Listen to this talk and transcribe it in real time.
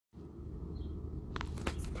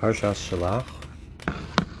Parshas Shalach,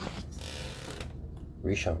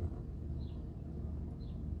 Rishon.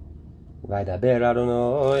 Vaydaber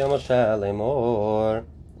Adonai Moshe lemor,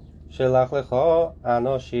 Shelach lecha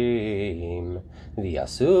anoshim,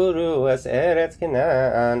 v'yasuru es eretz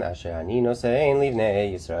Canaan, asher ani nosein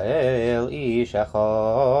livnei Yisrael, ish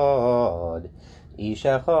echad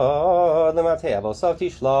lematei avosav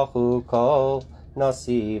tishlachu kol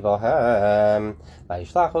nasivahem,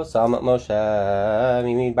 vayishlachu sam Moshe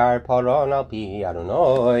mimidbar paran al pi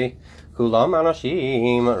Adonai, kulam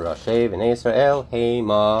anoshim rashei b'nei Yisrael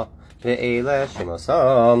heima, ve'ele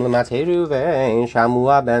shemosam lematei Ruven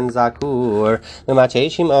Shamua ben Zakur, lematei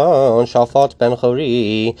Shimon Shalfot ben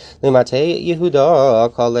Chori, lematei Yehuda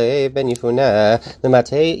Kalev ben Yefuneh,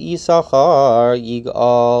 lematei Yisachar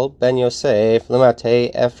Yigal ben Yosef, lematei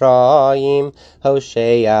Ephraim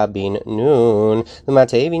Hoshea bin Nun,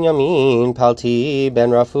 lematei Binyamin Palti ben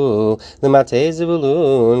Rafu, lematei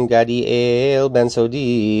Zebulun Gadiel ben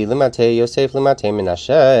Sodi, lematei Yosef lematei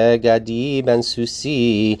Menashe Gadi ben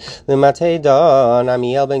Susi, lematei Dan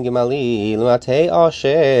Amiel ben Gemali, lematei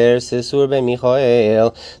Asher Sisur ben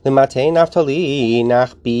Michael, lematei Naphtali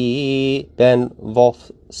Nachbi ben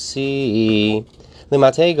Vofsi,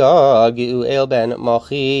 lematei Gad Geuel ben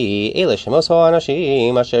Machi. Ele shemos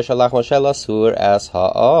ha'anashim asher shalach Moshe lasur es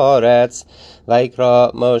haaretz.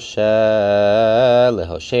 Vayikra Moshe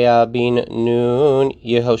leHoshea bin Nun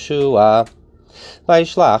Yehoshua.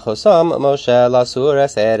 Vayishlach osam Moshe lasur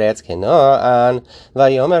es eretz Canaan,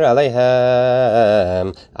 vayomer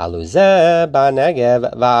aleihem alu zeh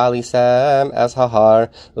ba'negev va'alisem es hahar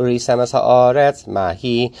urisem es haaretz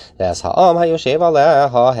mahi es ha'am hayoshev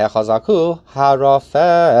aleha hechazaku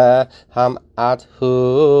harafeh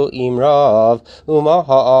ham'athu imrav uma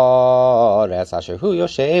haaretz asher hu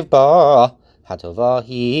yoshev ba hatova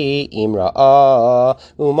hi imra'a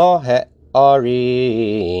uma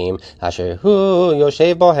Arim asher hu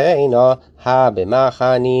yoshev boheina ha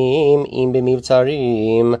b'machanim im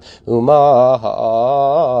b'mivtzarim uma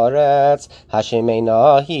haaretz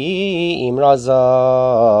hashemeina hi im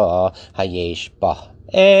raza hayesh bah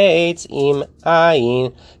eitz im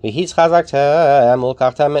ayin v'hitzchazaktem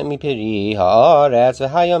ulkachtem mipiri haaretz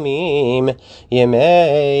v'hayamim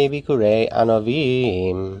yemei bikurei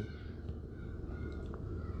anavim.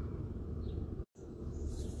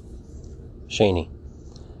 Sheni.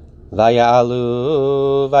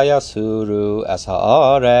 Vaya'alu vayasuru es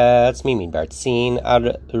haaretz mimidbar tzin ad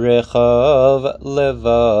rechov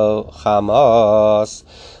levo chamas,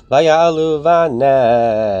 vaya'alu v'negev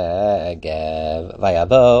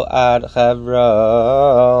vayavo ad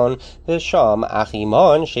Chevron v'sham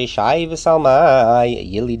achimon sheshai v'salmai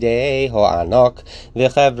yilidei ho'anok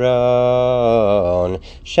v'Chevron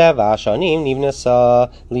sheva shanim nivnesa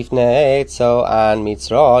lifnei tzoan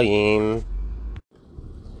Mitzrayim.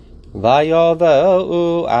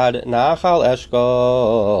 Vayaveu ad Nachal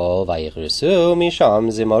Eshkol, vayichrusu misham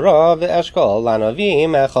zimora ve'eshkol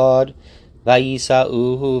lanavim echad,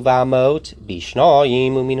 vayisa'uhu v'amot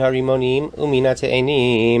bishnayim umin harimonim umin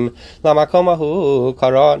ateinim, lamakom ahu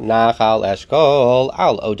kara Nachal Eshkol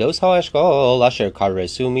al odos ha'eshkol asher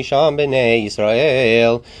karesu misham b'nei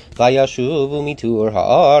Yisrael, vayashuvu mitur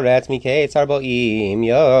haaretz miketz arba'im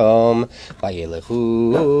yom, vayelechu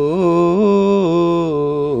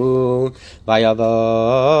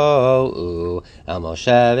vayavou el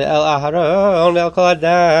Moshe ve'el Aharon ve'el kol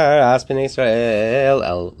hadaras b'nei Yisrael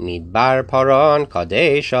el midbar paran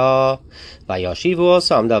kadesha, vayashivu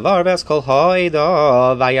osam davar ves kol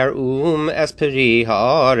ha'eda vayar'um es peri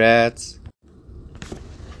haaretz.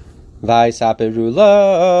 Vaysaperu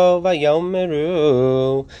lo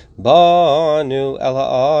vayomeru banu el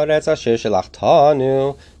haaretz asher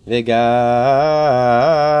shelachtanu v'gam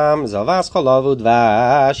zavas cholav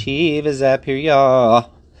udvash hi v'zeh piryah.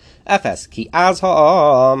 Efes ki az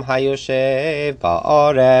ha'am hayoshev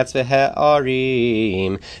ba'aretz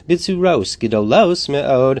v'he'arim b'tzuros gedolos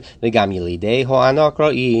me'od v'gam yilidei ho'anak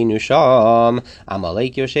ra'inu sham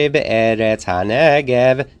Amalek yoshev be'eretz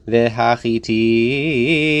ha'negev v'hachiti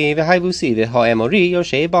v'haivusi v'ha'emori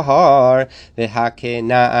yoshev bahar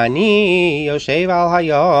v'ha'kenaani yoshev al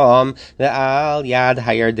hayam v'al yad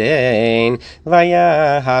hayarden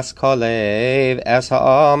v'yahas kalev es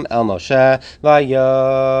ha'am el Moshe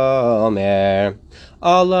Omer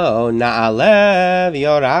Alo na'alev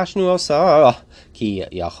yorashnu osa ki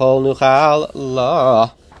yachol nuchal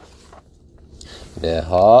la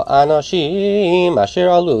v'ha anashim asher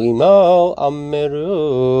alu imo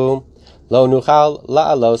ameru lo nuchal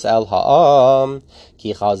la'alos el ha'am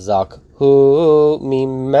ki chazak הוא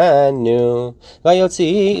ממנו.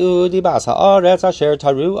 ויוציאו דיבת הארץ אשר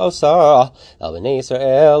תרו עושה אל בני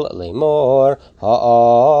ישראל לאמור,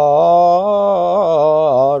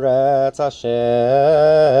 הארץ אשר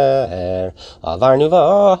עברנו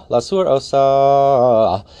בה לסור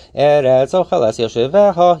עושה, ארץ אוכלת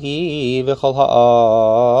יושביה היא וכל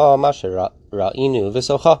העם אשר ראינו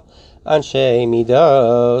ושוחה אנשי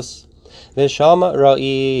מידוס. ושם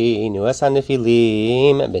ראינו את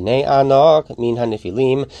הנפילים בני ענק מן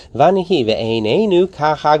הנפילים, ונהי בעינינו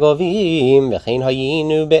כחגבים, וכן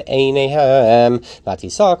היינו בעיניהם.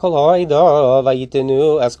 ותישא כל העדה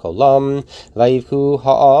ויתנו את קולם, ויבכו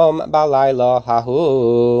העם בלילה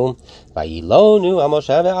ההוא. וילונו על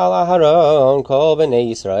משה ועל אהרון כל בני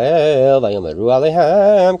ישראל, ויאמרו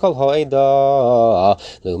עליהם כל העדה,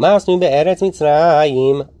 לו מאסנו בארץ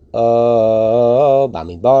מצרים,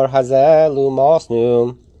 במדבר הזה לו מאסנו.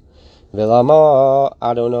 ולמה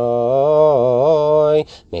אדוני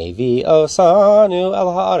מביא אותנו אל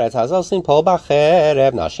הארץ הזאת לנפול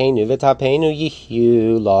בחרב, נשינו וטפנו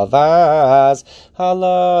יחיו לבז.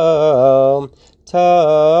 הלא טוב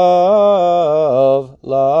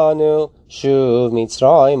לנו שוב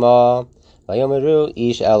מצרימה. ויאמרו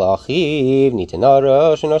איש אל אחיו, ניתנה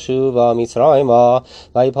ראש ונשובה מצרימה.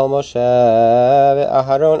 ויפול משה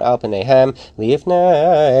ואהרון על פניהם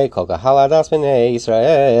לפני כל קהל עדת בני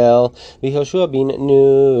ישראל. ויהושע בן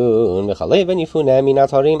נון וכלב בן יפונה מן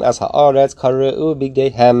התרים אז הארץ קרעו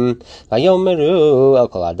בגדיהם. ויאמרו אל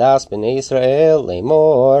כל עדת בני ישראל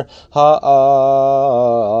לאמור,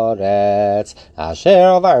 הארץ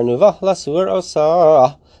אשר עברנו בה לסור עושה,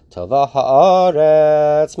 טובה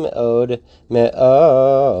הארץ מאוד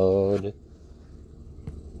מאוד.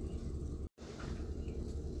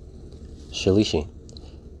 שלישי,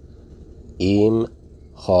 אם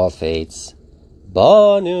חפץ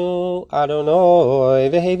בנו אדוני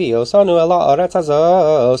והביא אותנו אל הארץ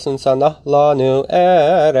הזאת, ונתנה לנו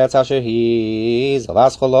ארץ אשר היא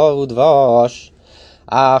זבת חלב ודבש.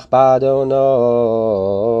 אך באדוני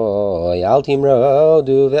אל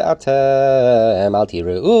תמרדו ואתם אל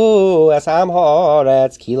תראו את עם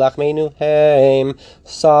הארץ, כי לחמנו הם,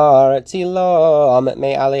 שר צילם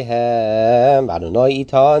מעליהם. באדוני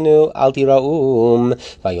איתנו אל תיראום.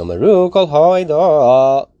 ויאמרו כל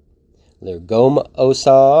העדה לרגום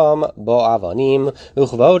אותם באבנים,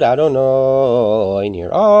 וכבוד אדוני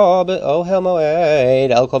נראה באוהל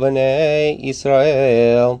מועד אל כל בני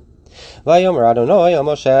ישראל. ויאמר אדוני אל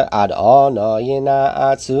משה, עד אנה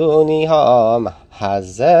ינאצוני העם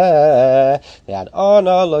הזה, ועד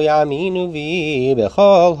אנה לא יאמינו בי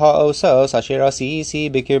בכל העושות אשר עשיתי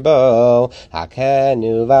בקרבו.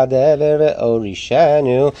 הכנו ודבר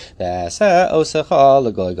ואורישנו, ועשה עושך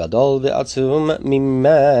לגוי גדול ועצום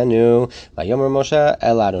ממנו. ויאמר משה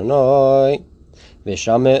אל אדוני,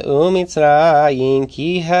 ושמעו מצרים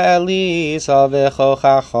כי העליסה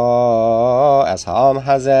וכוחך את העם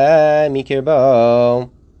הזה מקרבו.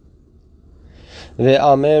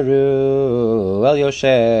 ואמרו אל יושב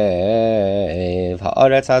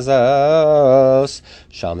הארץ הזאת,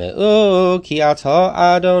 שמעו כי אתה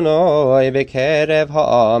אדוני בקרב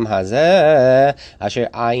העם הזה, אשר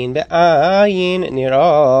עין בעין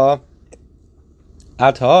נראה.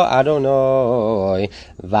 אתה אדוני,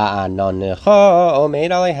 ועננך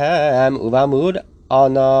עומד עליהם, ובעמוד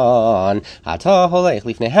ענן אתה הולך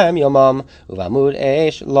לפניהם יומם, ובעמוד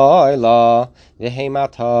אש לילה.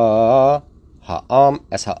 והימתה העם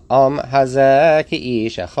את העם הזה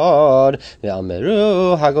כאיש אחד.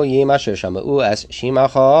 ואמרו הגויים אשר שמעו את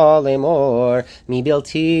שמך לאמור,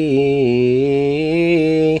 מבלתי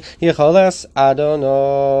יכולת אדוני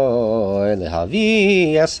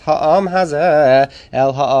להביא את העם הזה אל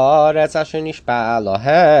הארץ אשר נשבע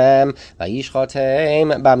להם, וישחוטם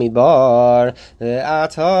במדבר.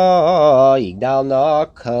 ועתה יגדל נא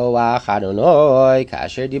כוח אדוני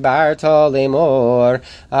כאשר דיברת לאמור,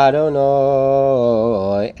 אדוני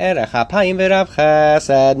ערך אפיים ורב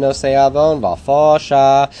חסד, נושא עוון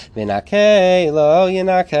ופושע, ונקה לא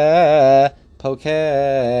ינקה, פוקד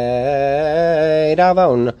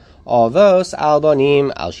עוון אבוס על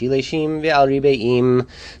בנים, על שילשים ועל ריבעים.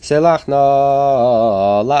 סלח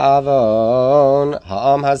נא לעוון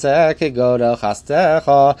העם הזה כגודל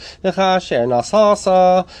חסדך, וכאשר נשאת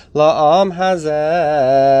לעם הזה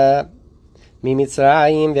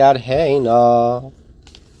ממצרים ועד הנה.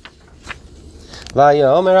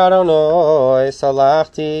 ויאמר אדוני,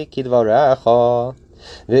 סלחתי כדברך,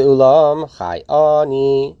 ואולם חי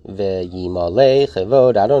אני, וימלא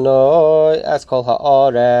כבוד אדוני את כל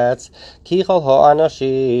הארץ, כי כל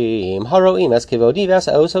האנשים הרואים את כבודי ואת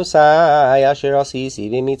עושי אשר עשיתי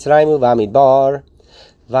במצרים ובמדבר.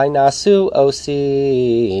 וינעשו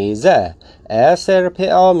עושי זה 10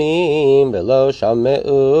 פעמים ולא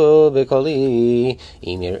שמעו בקולי,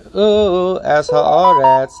 אם יראו את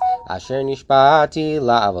הארץ אשר נשבעתי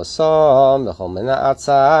לאבוסם וכל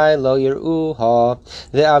מנעצי לא יראוה,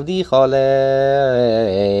 ועבדי חולב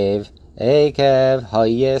עקב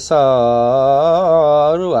היסר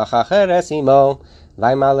רוח החרס עמו,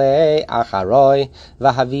 וימלא אחרוי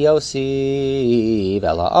והביאוסיו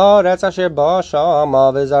אל הארץ אשר בא שמה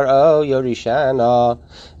וזרעו יורישנה,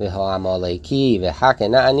 והעמלקי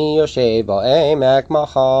והכנעני יושב בעמק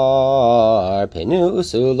מחר, פנו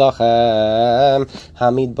וסעו לכם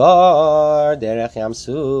המדבר דרך ים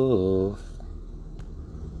סוף.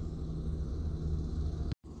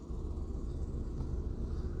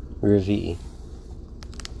 רביעי.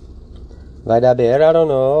 וידבר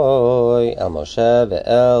אדוני אל משה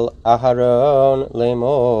ואל אהרון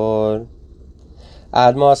לאמור,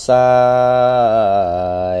 עד מתי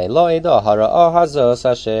לא אדע הרעה הזאת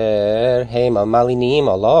אשר המה מלינים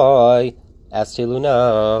עלי את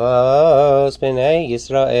תלונות בני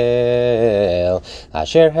ישראל,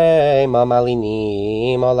 אשר המה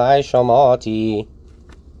מלינים עלי שמעתי,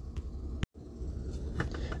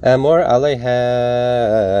 אמור עליהם,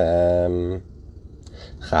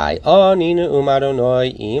 חי אני נאום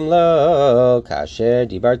אדוני, אם לא כאשר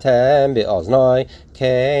דיברתם באוזני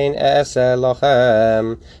כן אעשה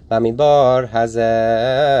לכם. במדבר הזה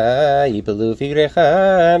יפלו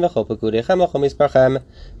פגריכם וכל פקודיכם וכל מספרכם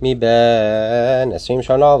מבין 20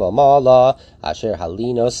 שנה ומעלה אשר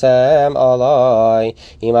הלינוסם עלי,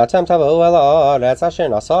 אם אתם תבואו אל הארץ אשר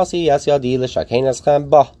נשאתי את ידי לשכן אתכם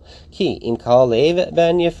בה, כי אם כלב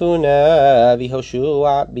בן יפונה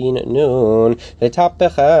ויהושע בן נון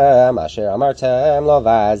וטפכם אשר אמרתם לו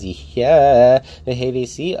ואז יחיה,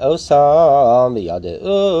 והביאי אותם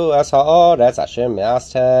וידעו את הארץ אשר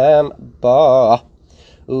מאסתם בה,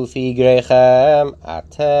 ופגריכם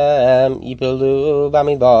אתם יפלו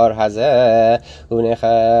במדבר הזה,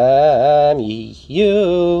 ובניכם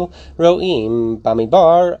יהיו רועים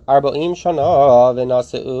במדבר 40 שנה,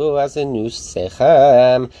 ונשאו את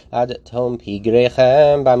נוסיכם עד תום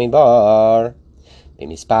פגריכם במדבר.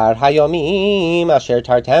 במספר הימים אשר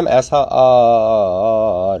תרתם את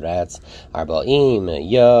הארץ 40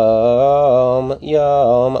 יום,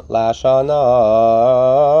 יום לשנה,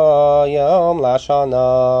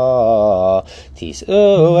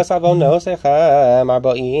 תישאו את עוונותיכם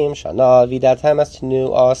 40 שנה, וידעתם את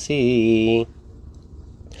תנועתי.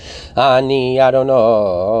 אני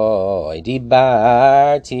אדוני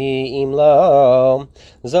דיברתי, אם לא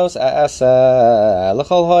זאת אעשה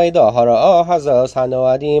לכל העדה הרעה הזאת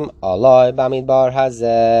הנועדים עלי במדבר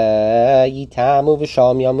הזה, יתמו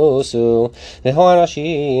ושם ימוסו,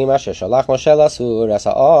 והאנשים אשר שלח משה לסור את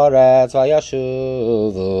הארץ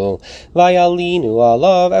וישובו וילינו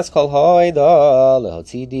עליו את כל העדה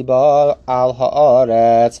להוציא דיבה על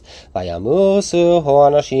הארץ, וימוסו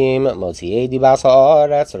האנשים מוציאי דיבת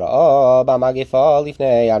הארץ רעה במגפה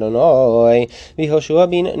לפני אדוני, ויהושע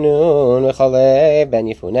בן נון וכלב בן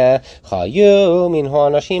יפונה חיו מן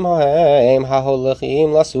האנשים ההם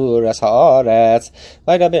ההולכים לסור את הארץ.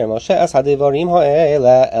 וידבר משה את הדברים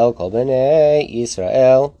האלה אל כל בני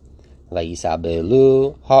ישראל,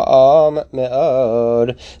 ויסבלו העם מאוד,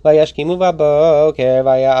 וישכימו בבוקר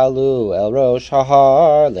ויעלו אל ראש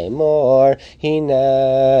ההר לאמור,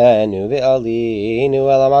 הננו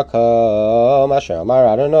ועלינו אל המקום אשר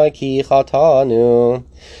אמר אדוני כי חטאנו.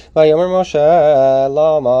 ויאמר משה,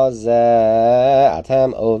 למה זה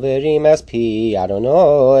אתם עוברים את פי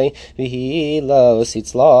אדוני והיא לא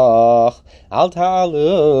תצלח? אל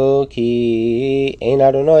תעלו כי אין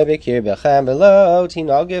אדוני בקרבכם, ולא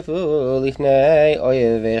תנגפו לפני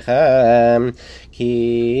אויביכם,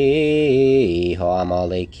 כי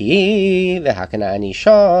העמלקי והכנעני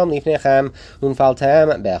שם לפניכם, ונפלתם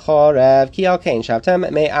בחרב, כי על כן שבתם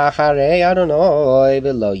מאחרי אדוני,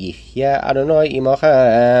 ולא יחיה אדוני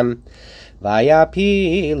עמכם.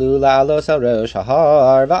 ויפילו לעלות על ראש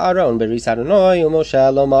ההר, ואהרון בריס אדוני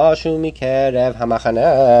ומשה לא משו מקרב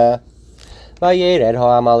המחנה. וירד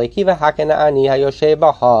העמלקי והכנעני היושב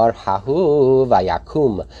בהר ההוא,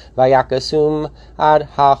 ויקום ויקסום עד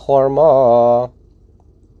החורמה.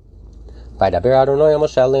 וידבר אדוני אל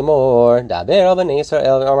משה לאמור, דבר אל בני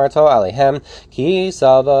ישראל ואמרת עליהם, כי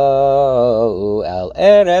סבו אל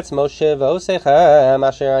ארץ מושבותיכם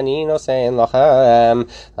אשר אני נותן לכם,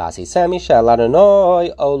 ועשיתם משל אדוני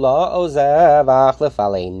עולה או זבח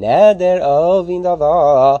לפני נדר או בין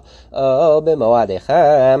דבר, או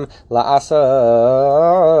במועדיכם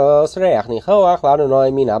לעשות ריח ניחוח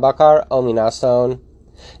לאדוני מן הבקר או מן הצאן.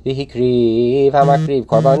 והקריב המקריב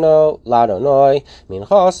קורבנו לאדוני,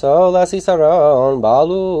 מנחסו לסיסרון,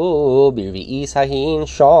 בעלו ברביעיס ההין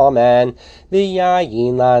שומן,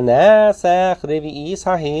 ויין לנסך רביעיס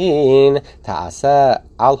ההין, תעשה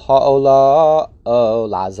על העולה או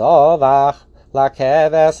לעזובך,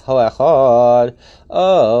 לכבש האחד,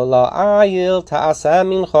 או לעיל תעשה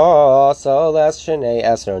מנחה סולס שני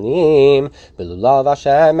עשרונים, בלולב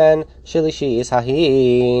השמן שלישיס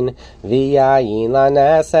ההין, ויין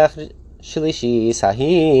לנסך שלישיס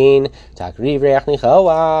ההין, תקריב ריח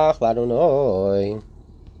ניחוח לאדוני.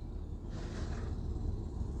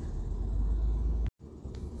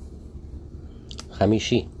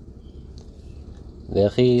 חמישי,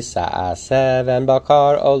 וכי שעשה בן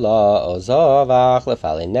בקר עולה או זבח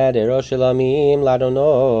לפעלי נדר או שלמים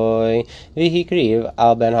לאדוני, והקריב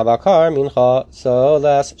על בן הבקר מנחה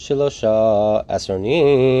סולס 13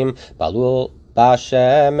 עשרונים, בלול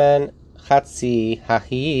בשמן חצי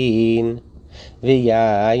ההין,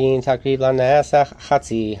 ויין תקריב לנסך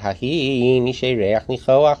חצי ההין, אישי ריח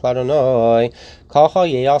ניחוח לאדוני, ככה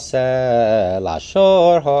יעשה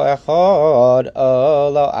לשור האחד, או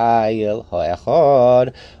לעיל האחד,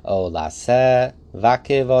 או לעשה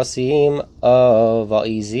וכבשים או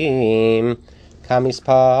ועזים,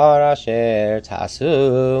 כמספר אשר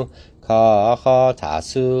תעשו, ככה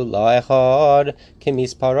תעשו לאחד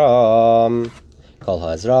כמספרם. כל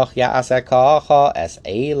האזרח יעשה ככה אס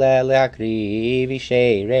אלה להקריב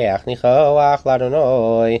אישי ריח ניחוח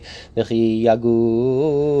לאדוני, וכי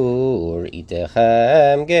יגור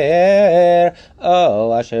איתכם גר,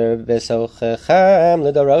 או אשר בסוככם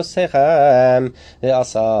לדורותיכם,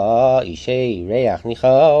 ועשה אישי ריח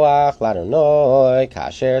ניחוח לאדוני,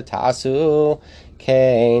 כאשר תעשו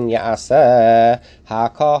כן יעשה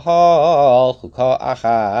הקהל חוקה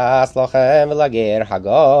אחת לכם ולגר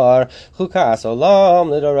הגר, חוקת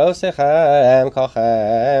עולם לדורותיכם,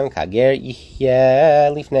 ככם כגר יחיה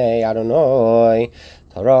לפני אדוני,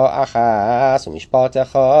 תורה אחת ומשפט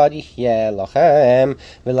אחד יחיה לכם,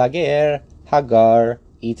 ולגר הגר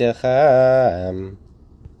איתכם.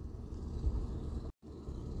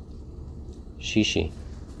 שישי,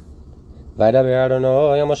 וידבר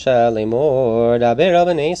אדוני אל משה לאמור, דבר אל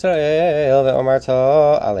בני ישראל ואמרת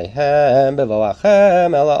עליהם,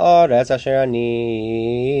 בבואכם אל הארץ אשר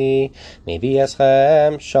אני מביא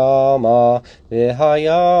אתכם שמה,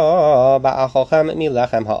 והיה באכלכם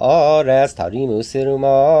מלחם הארץ, תרימו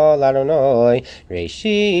סרומה לאדוני,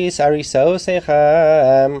 ראשיס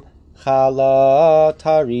אריסותיכם חלה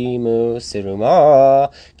תרימו סרומה,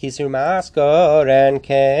 כי סרומס גורן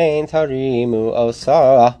כן תרימו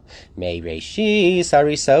עושה, מראשיס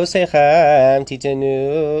אריסותיכם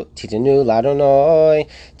תיתנו לאדוני,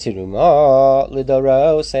 תרומה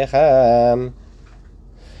לדורותיכם.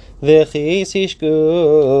 וכי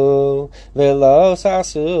תשגו ולא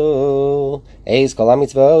תעשו אז כל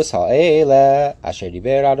המצוות האלה אשר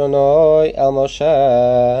דיבר אדוני אל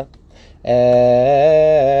משה,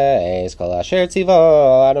 אז כל אשר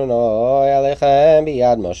ציווה אדוני עליכם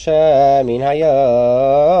ביד משה מן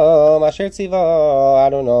היום אשר ציווה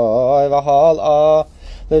אדוני והלאה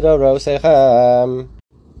לדורותיכם.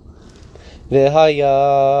 והיה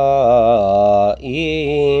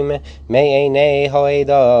אם מעיני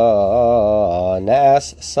העדה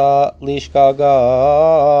נעשה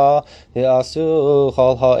לשגגה, ועשו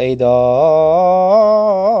כל העדה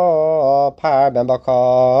פר בן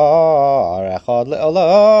בקר אחד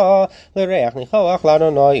לעולה לריח ניחוח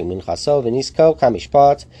לאדוני, ומנחסו ונזקו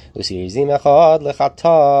כמשפט, וסריזים אחד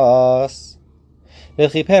לחטאת.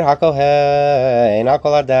 וכיפר הכהן על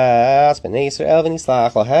כל הדס בני ישראל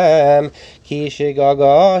ונסלח להם, כי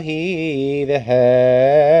שגגה היא,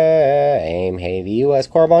 והם הביאו את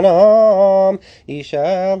קורבנם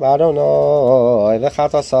אישה לאדוני,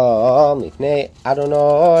 וחטאתם לפני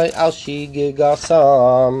אדוני על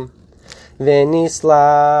שגגתם.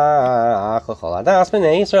 ונסלח לכל הדס בני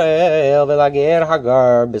ישראל ולגר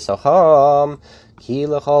הגר בסוכם, כי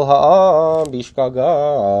לכל העם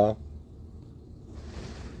בשגגה.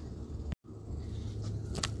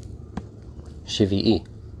 שביעי,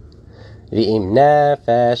 ואם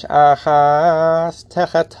נפש אחת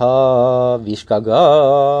תחטא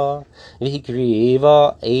בשגגה, והקריבה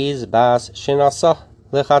עז בס שנשא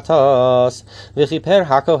לחטאת, וכיפר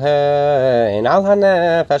הכהן על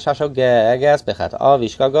הנפש השוגגת בחטאה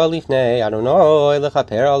בשגגה לפני אדוני,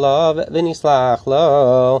 לכפר עליו ונסלח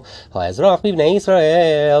לו. האזרח מבני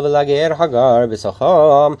ישראל ולגר הגר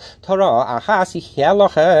בסוכם, תורה אחת יחיה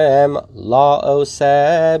לכם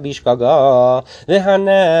לעושה בשגגה,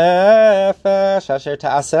 והנפש אשר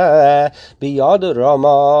תעשה ביד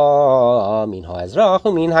רמה מן האזרח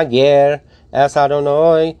ומן הגר אס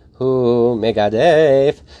אדוני הוא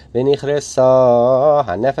מגדף, ונכרסה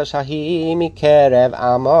הנפש ההיא מקרב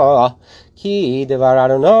עמו, כי דבר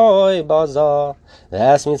אדוני בזה,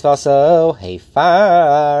 ואת מצוותו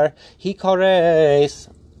הפר,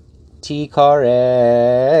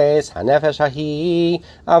 תיכרס הנפש ההיא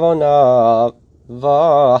עווניו.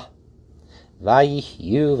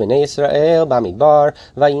 ויחיו בני ישראל במדבר,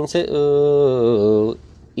 וימצאו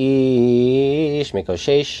איש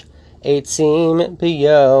מקושש עצים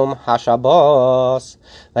ביום השבוס,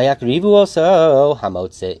 ויקריבו עושו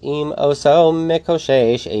המוצאים עושו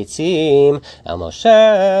מקושש עצים אל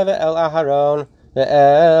משה ואל אהרון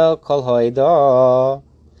ואל כל העדה,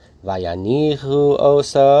 ויניחו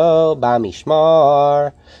עושו במשמר,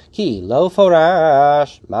 כי לא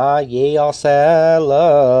פורש מה יעשה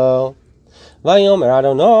לו. ויאמר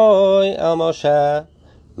אדוני אל משה,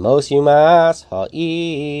 מוס יומס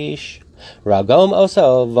האיש, רגום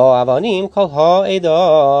עושו ואבנים כל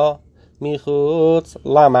העדה מחוץ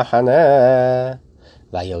למחנה,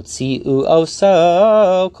 ויוציאו עושו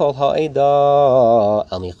כל העדה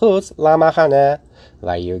אל מחוץ למחנה,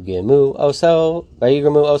 וירגמו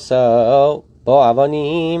עושו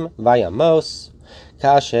באבנים וימוס,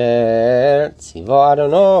 כאשר ציווה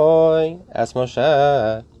אדוני את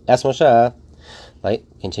משה.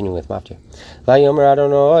 Continue with Maftir. Vayomer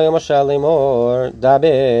Adonai Moshe lemor,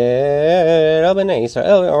 daber el bnei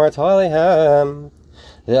Yisrael ve'omerto alehem,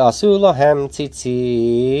 ve'asu lahem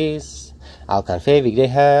tzitzis, al kanfei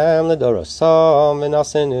vigdehem ledorosam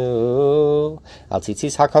v'nasenu, al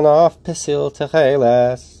tzitzis hakanaf pesil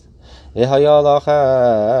techeles, ve'haya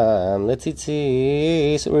lachem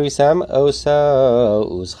letzitzis urisam oso,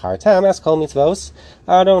 uzchartem es kol mitzvos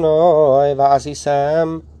Adonai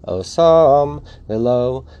va'asisam osam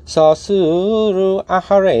velo sasuru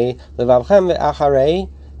acharei levavchem ve'acharei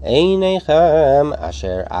einechem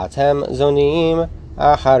asher atem zonim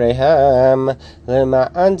achareihem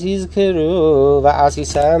lema'an tizkeru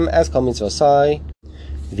va'asisem es kol mitzvosai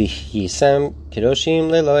v'yisem kedoshim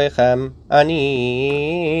leloechem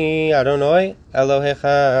ani Adonai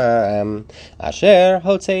Elohechem asher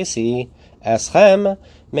hotzesi eschem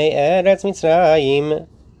me'eretz Mitzrayim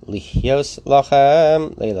Lichios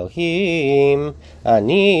lachem le'elohim,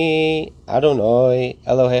 ani Adonai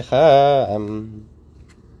Elohechem.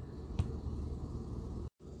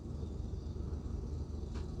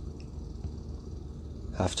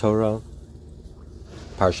 Haftorah,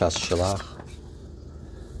 Parshas Shalach,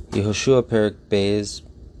 Yehoshua Perek Beis,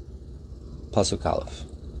 Pasuk Aleph.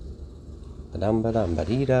 Badam badam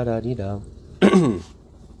badida dadida.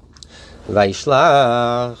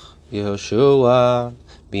 Vayishlach Yehoshua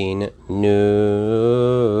bin Nun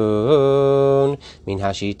min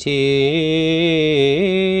hashitim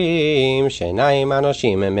shenayim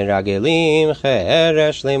anoshim meragelim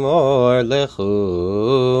cheresh lemor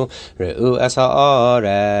lechu re'u es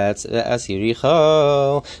haaretz ve'es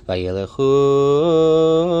yiricho vayelechu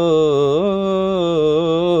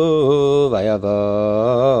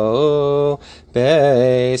vayavo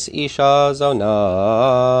beis isha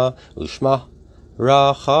zona ushma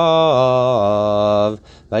Rachav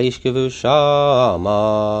vayishkevu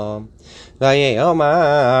shama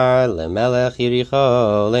vayomar lemelech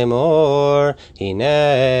Yericho lemor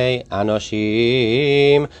hinei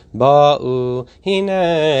anoshim ba'u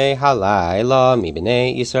hinei halayla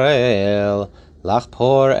mibnei Yisrael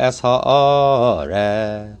lachpor es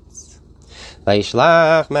haaretz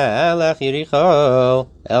vayishlach melech Yericho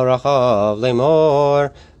el Rachav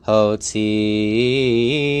lemor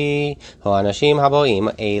Hotzi Ho'anashim haboim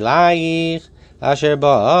elayich Asher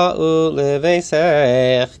ba'u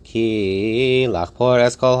leveisech Ki lachpor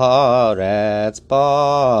es kol haaretz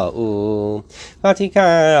ba'u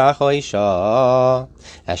Vatikar acho isha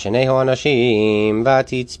Eshenei ho'anashim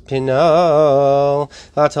vatitpino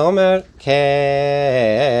Vatomer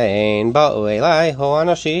kein ba'u elai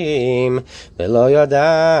ho'anashim Velo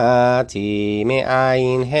yodati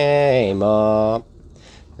me'ayin hema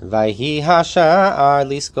Vayhi hasha'ar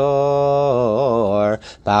liskor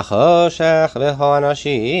Bachoshech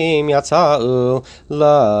v'ho'anashim yatza'u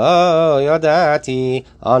Lo yodati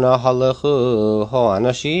ana halechu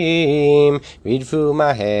ho'anashim Ridfu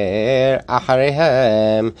maher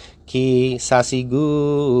achareihem Ki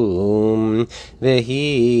sasigum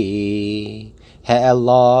V'hi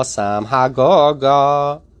he'ela sam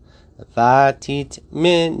hagoga Vatit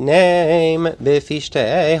mineim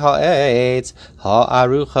befishtei ha'etz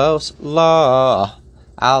ha'aruchos la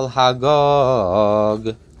al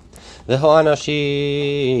hagog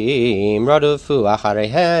V'ho'anashim radufu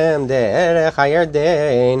achareihem derech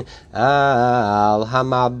hayarden al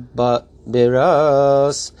hamabiros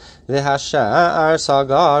והשאר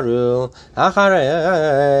סגרו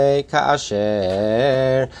אחרי כאשר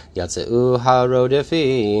יצאו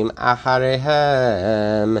הרודפים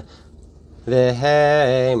אחריהם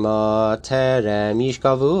והמה טרם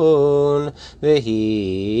ישכבון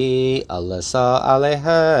והיא עלסה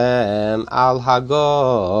עליהם על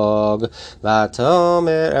הגוג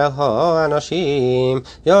ותאמר אל האנשים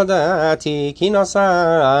ידעתי כי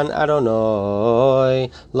נתן אדוני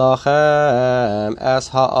לכם את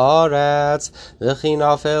הארץ וכי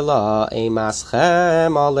נפלה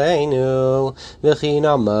אימתכם עלינו וכי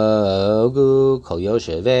נמוגו כל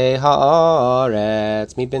יושבי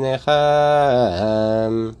הארץ מפניכם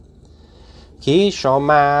כי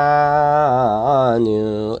שמענו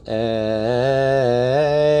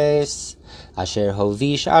אס אשר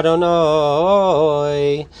הוביש אדוני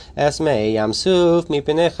את מי ים סוף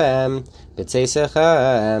מפניכם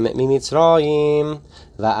בצאתכם ממצרים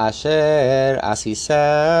ואשר עשיתם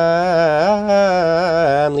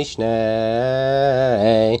לשני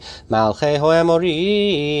מלכי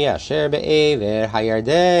האמורי אשר בעבר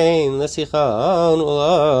הירדן לסיחון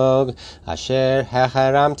ולעוג אשר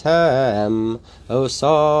החרמתם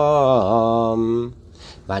אותם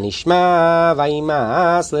ונשמע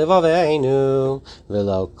וימס לבבינו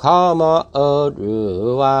ולא קמה עוד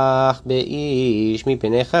רוח באיש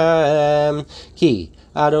מפניכם כי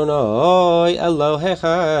אדוני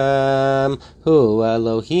אלוהיכם הוא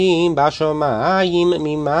אלוהים בשמיים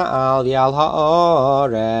ממעל ועל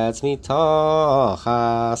הארץ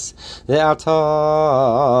מתחת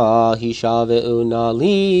ועתה הישבעו נא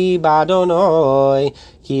לי באדוני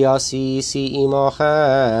כי עשיתי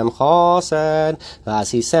עמכם חסד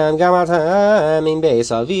ועשיתם גם אתם עם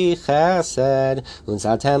בית אבי חסד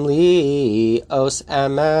ונשאתם לי עוש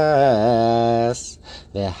אמת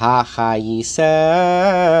והחייתם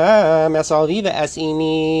את אבי ואת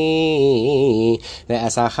אמי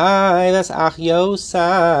ואת אחי ואת אחיוסי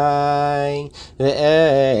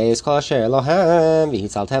ואת כל אשר להם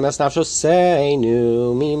והצלתם את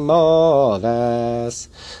נפשותינו ממוות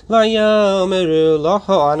ויאמרו לו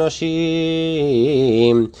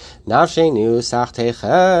אנשים נפשנו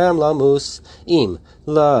סחתכם למוס אם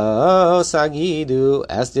לא תגידו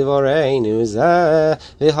את דברינו זה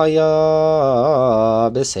והיה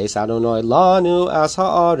בסיס אדוני לנו את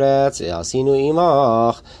הארץ ועשינו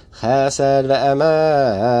עמך חסד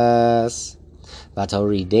ואמת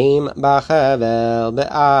ותורידם בחבל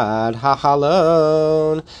בעד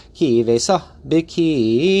החלון כי ויסע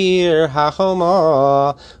בקיר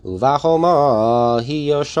החומה ובחומה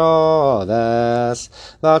היא יושבת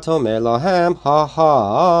ותאמר להם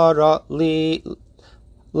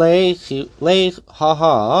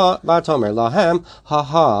ותאמר להם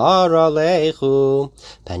ההרה לכו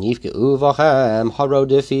פן יפגעו בכם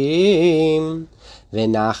הרודפים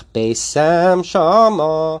ונחבאתם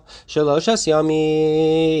שמה 3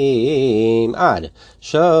 ימים עד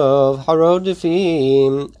שוב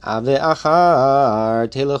הרודפים ואחר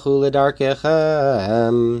תלכו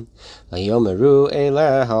לדרככם ויאמרו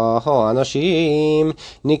אליה האנשים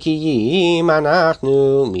נקיים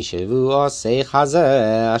אנחנו משבועך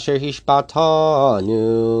הזה אשר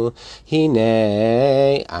השבעתנו הנה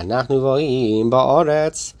אנחנו באים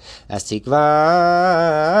בארץ אז תקווה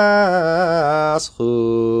זכות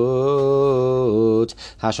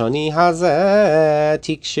השני הזה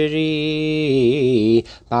תקשרי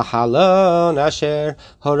בחלון אשר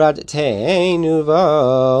הורדתנו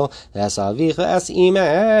בו את אביך ואת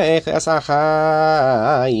אמך ואת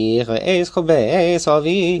אחייך ואת כל בית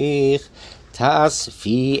אביך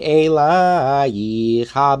תאספי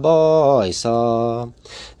אלייך הביתה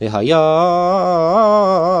והיה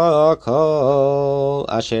כל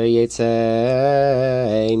אשר יצא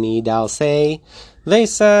מדלסי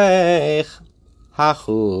ביתך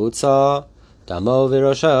החוצה דמו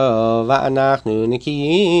וראשו ואנחנו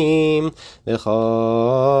נקיים וכל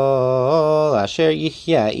אשר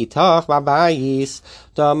יחיה איתך בבית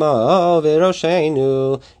דמו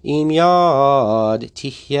וראשנו עם יד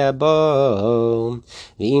תחיה בו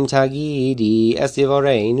ואם תגידי את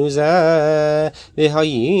דברינו זה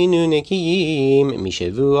והיינו נקיים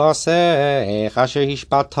משבועך אשר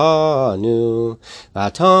השבעתנו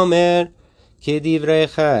ותאמר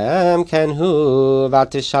כדבריכם כן הוא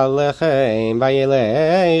ותשלחם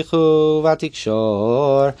וילכו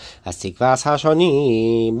ותקשור אז תקבץ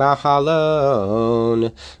השני בחלון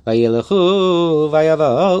וילכו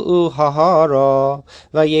ויבואו ההרה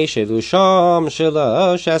וישבו שם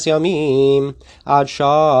 3 ימים עד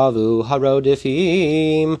שבו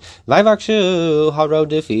הרודפים ויבקשו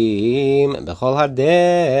הרודפים בכל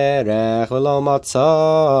הדרך ולא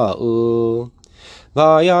מצאו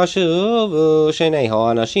Vayashuvu shnei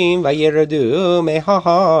ha'anashim vayirdu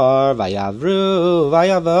mehahar vayavru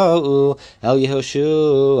vayavou el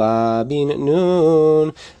Yehoshua bin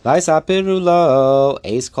Nun vaysapiru lo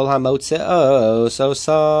eis kol hamotzeo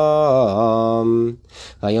sosam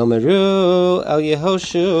vayomeru el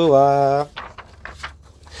Yehoshua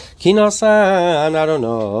Ki nasan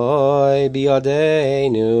Adonai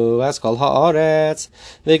biyadenu es kol haaretz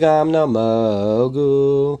v'gam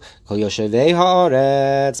namogu kol yoshevei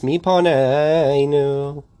haaretz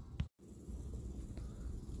mipaneinu.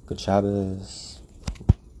 Good Shabbos.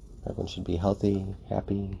 Everyone should be healthy,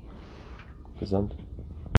 happy, gesund.